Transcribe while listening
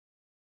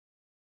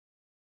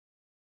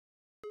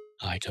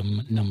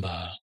Item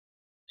number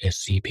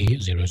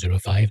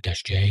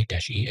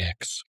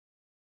SCP-005-J-EX.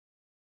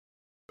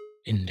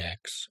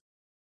 Index.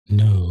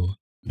 No,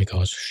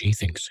 because she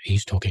thinks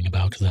he's talking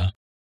about the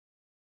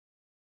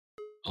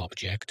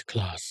object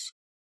class.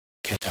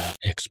 Keter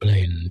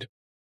explained.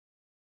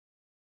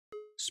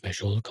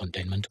 Special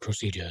containment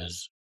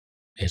procedures.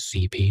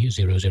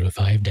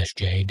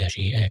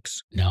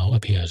 SCP-005-J-EX now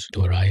appears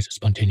to arise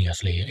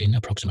spontaneously in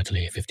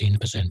approximately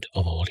 15%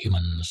 of all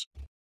humans,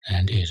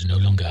 and is no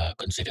longer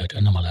considered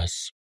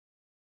anomalous.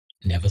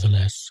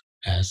 Nevertheless,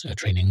 as a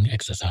training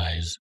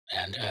exercise,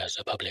 and as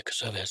a public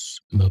service,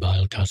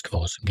 Mobile Task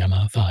Force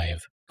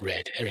Gamma-5,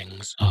 Red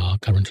Herrings, are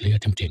currently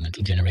attempting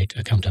to generate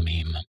a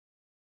counter-meme.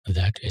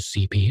 That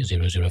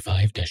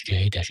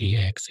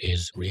SCP-005-J-EX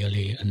is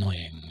really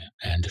annoying,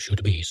 and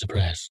should be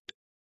suppressed.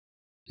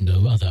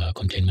 No other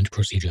containment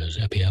procedures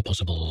appear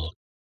possible.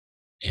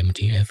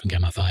 MTF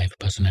Gamma-5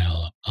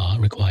 personnel are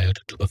required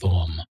to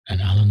perform an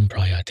Allen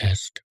Prior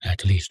test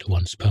at least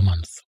once per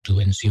month to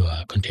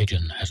ensure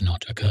contagion has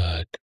not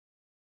occurred.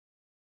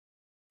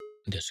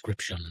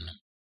 Description: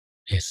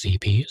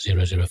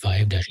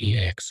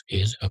 SCP-005-EX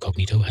is a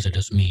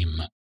cognitohazardous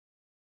meme.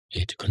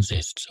 It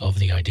consists of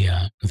the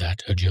idea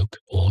that a joke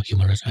or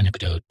humorous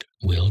anecdote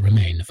will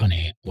remain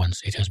funny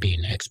once it has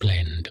been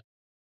explained.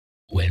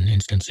 When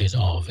instances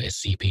of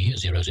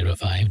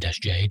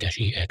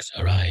SCP-005-J-EX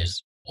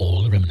arise,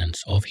 all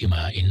remnants of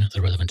humor in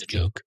the relevant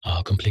joke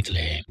are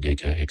completely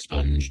data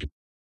expunged.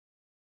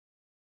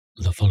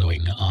 The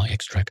following are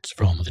extracts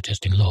from the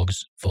testing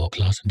logs for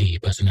Class D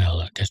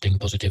personnel testing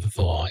positive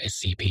for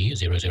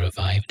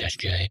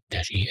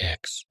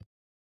SCP-005-J-EX.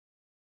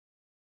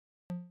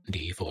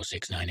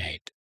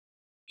 D4698.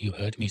 You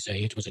heard me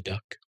say it was a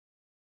duck?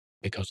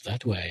 Because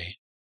that way.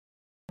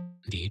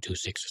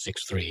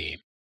 D2663.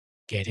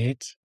 Get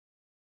it?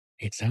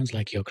 It sounds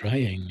like you're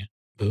crying.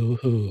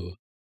 Boo-hoo.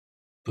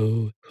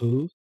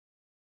 Boo-hoo?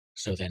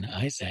 So then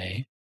I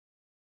say.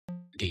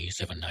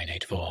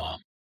 D7984.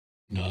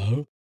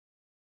 No?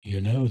 You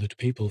know that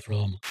people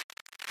from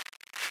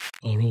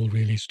are all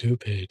really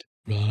stupid,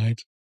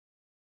 right?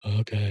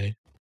 Okay,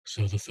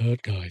 so the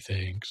third guy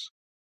thinks.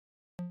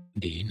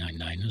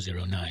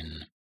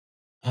 D9909.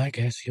 I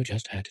guess you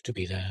just had to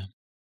be there.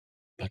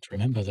 But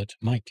remember that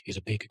Mike is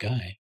a big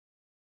guy.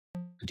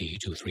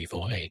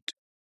 D2348.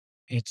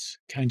 It's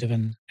kind of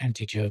an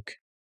anti-joke.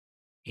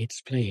 It's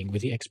playing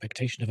with the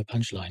expectation of a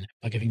punchline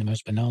by giving the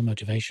most banal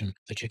motivation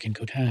the chicken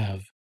could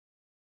have.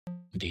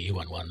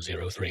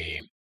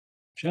 D1103.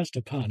 Just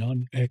a pun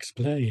on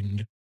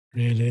explained,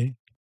 really.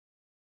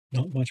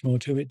 Not much more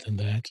to it than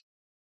that.